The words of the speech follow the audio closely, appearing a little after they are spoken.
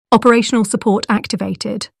Operational support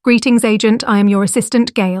activated. Greetings, Agent. I am your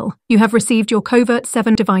assistant, Gail. You have received your Covert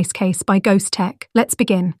 7 device case by Ghostek. Let's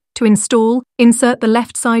begin. To install, insert the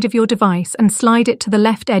left side of your device and slide it to the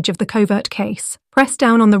left edge of the Covert case. Press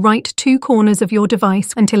down on the right 2 corners of your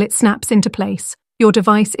device until it snaps into place. Your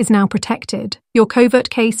device is now protected. Your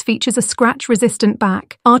Covert case features a scratch-resistant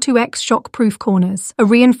back, R2X shockproof corners, a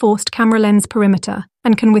reinforced camera lens perimeter,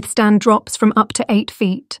 and can withstand drops from up to 8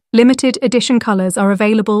 feet. Limited edition colors are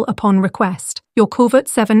available upon request. Your Covert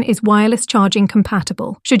 7 is wireless charging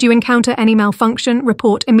compatible. Should you encounter any malfunction,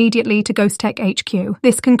 report immediately to Ghostek HQ.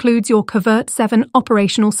 This concludes your Covert 7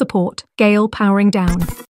 operational support. Gale powering down.